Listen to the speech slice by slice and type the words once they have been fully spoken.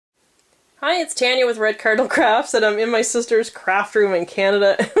Hi, it's Tanya with Red Cardinal Crafts, and I'm in my sister's craft room in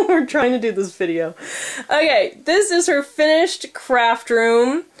Canada, and we're trying to do this video. Okay, this is her finished craft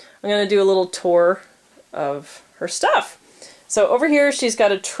room. I'm going to do a little tour of her stuff. So over here she's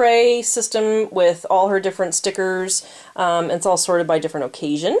got a tray system with all her different stickers, and it's all sorted by different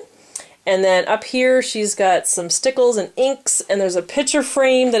occasion. And then up here she's got some stickles and inks, and there's a picture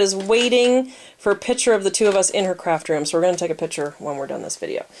frame that is waiting for a picture of the two of us in her craft room, so we're going to take a picture when we're done this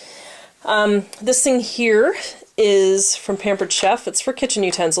video. This thing here is from Pampered Chef. It's for kitchen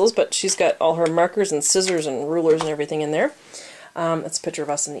utensils, but she's got all her markers and scissors and rulers and everything in there. It's a picture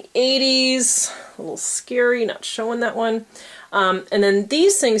of us in the 80s. A little scary, not showing that one. And then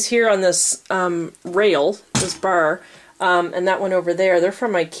these things here on this rail, this bar, and that one over there, they're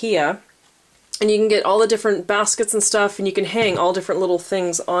from IKEA. And you can get all the different baskets and stuff, and you can hang all different little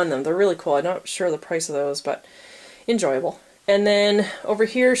things on them. They're really cool. I'm not sure the price of those, but enjoyable. And then over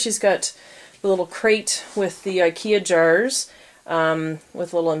here she's got the little crate with the IKEA jars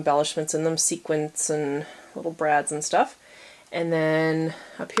with little embellishments in them, sequins and little brads and stuff. And then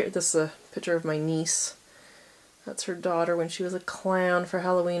up here, this is a picture of my niece. That's her daughter when she was a clown for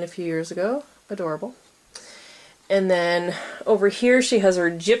Halloween a few years ago. Adorable. And then over here she has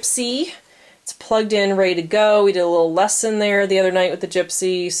her gypsy. It's plugged in, ready to go. We did a little lesson there the other night with the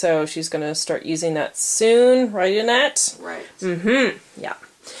gypsy, so she's going to start using that soon. Right, Annette? Right. Mm-hmm. Yeah.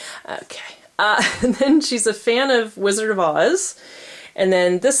 Okay. And then she's a fan of Wizard of Oz. And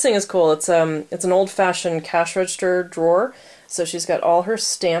then this thing is cool. It's an old-fashioned cash register drawer, so she's got all her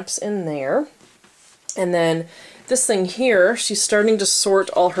stamps in there. And then this thing here, she's starting to sort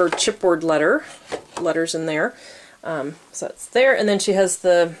all her chipboard letters in there. So that's there, and then she has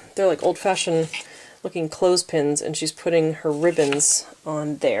they're like old-fashioned looking clothespins, and she's putting her ribbons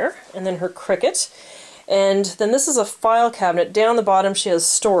on there, and then her Cricut. And then this is a file cabinet. Down the bottom she has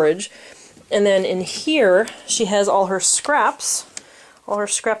storage, and then in here she has all her scraps, all her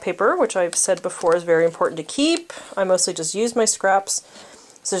scrap paper, which I've said before is very important to keep. I mostly just use my scraps.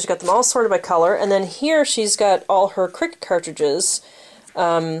 So she's got them all sorted by color, and then here she's got all her Cricut cartridges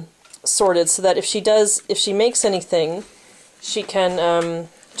sorted, so that if she makes anything, she can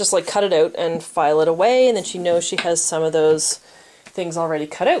just like cut it out and file it away, and then she knows she has some of those things already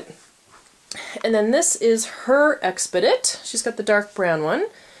cut out. And then this is her Expedit. She's got the dark brown one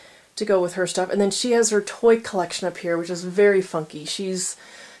to go with her stuff, and then she has her toy collection up here, which is very funky. She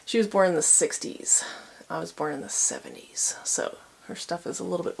was born in the 60s. I was born in the 70s, so her stuff is a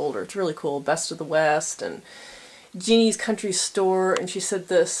little bit older. It's really cool. Best of the West and Jeannie's Country Store, and she said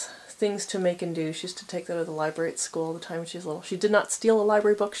this, things to make and do. She used to take that to the library at school all the time when she was little. She did not steal a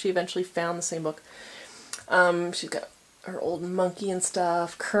library book. She eventually found the same book. She's got her old monkey and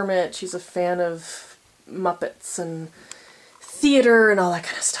stuff. Kermit. She's a fan of Muppets and theater and all that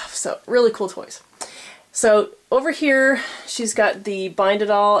kind of stuff. So really cool toys. So over here she's got the Bind It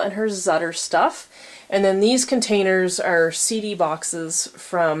All and her Zutter stuff. And then these containers are CD boxes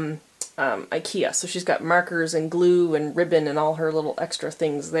from IKEA. So she's got markers and glue and ribbon and all her little extra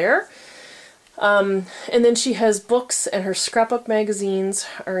things there. And then she has books, and her scrapbook magazines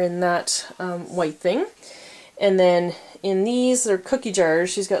are in that white thing. And then in these, they're cookie jars.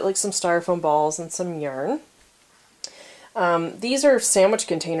 She's got like some styrofoam balls and some yarn. These are sandwich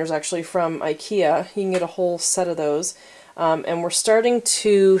containers actually from IKEA. You can get a whole set of those. And we're starting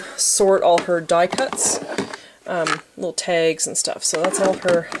to sort all her die cuts. Little tags and stuff. So that's all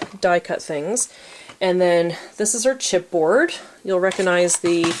her die cut things. And then this is her chipboard. You'll recognize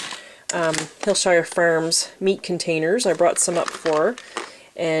the Hillshire Farms meat containers. I brought some up for her.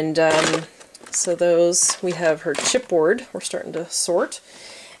 And so those, we have her chipboard we're starting to sort.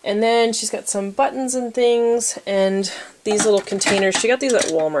 And then she's got some buttons and things, and these little containers. She got these at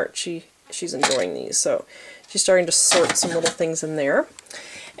Walmart. She's enjoying these. So she's starting to sort some little things in there.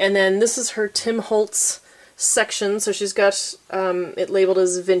 And then this is her Tim Holtz section, so she's got it labeled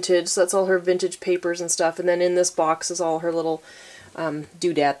as vintage, so that's all her vintage papers and stuff, and then in this box is all her little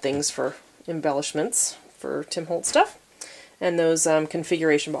doodad things for embellishments for Tim Holtz stuff, and those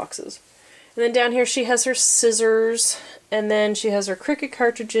configuration boxes. And then down here she has her scissors, and then she has her Cricut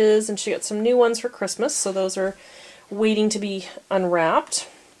cartridges, and she got some new ones for Christmas, so those are waiting to be unwrapped.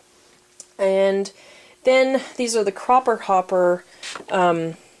 And then these are the Cropper Hopper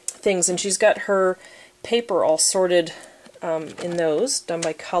things, and she's got her paper all sorted in those, done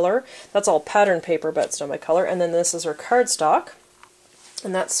by color. That's all pattern paper, but it's done by color. And then this is her cardstock,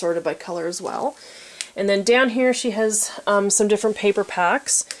 and that's sorted by color as well. And then down here she has some different paper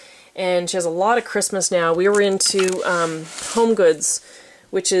packs, and she has a lot of Christmas now. We were into Home Goods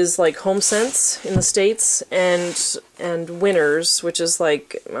which is like HomeSense in the States, and Winners, which is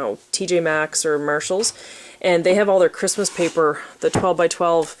like TJ Maxx or Marshall's, and they have all their Christmas paper, the 12 by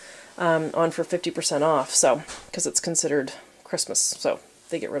 12, on for 50% off. So because it's considered Christmas, so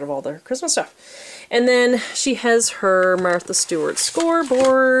they get rid of all their Christmas stuff. And then she has her Martha Stewart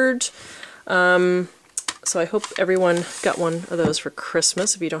scoreboard. So I hope everyone got one of those for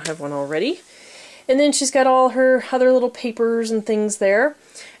Christmas if you don't have one already. And then she's got all her other little papers and things there.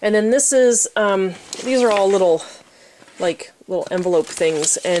 And then this is, these are all little envelope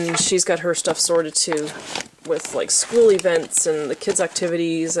things, and she's got her stuff sorted too, with like school events and the kids'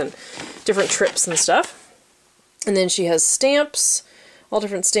 activities and different trips and stuff. And then she has stamps, all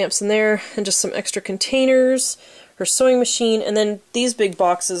different stamps in there, and just some extra containers, her sewing machine, and then these big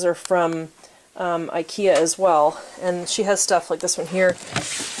boxes are from IKEA as well. And she has stuff like this one here.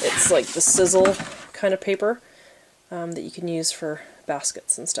 It's like the sizzle kind of paper that you can use for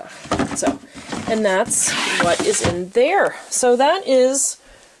baskets and stuff. So, and that's what is in there. So that is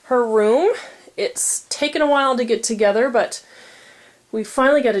her room. It's taken a while to get together, but we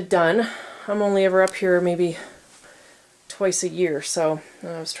finally got it done. I'm only ever up here maybe twice a year, so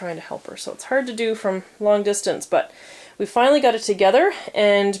I was trying to help her. So it's hard to do from long distance, but we finally got it together,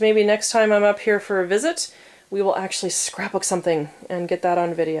 and maybe next time I'm up here for a visit, we will actually scrapbook something and get that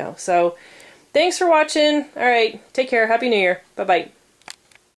on video. So thanks for watching. All right, take care. Happy New Year. Bye-bye.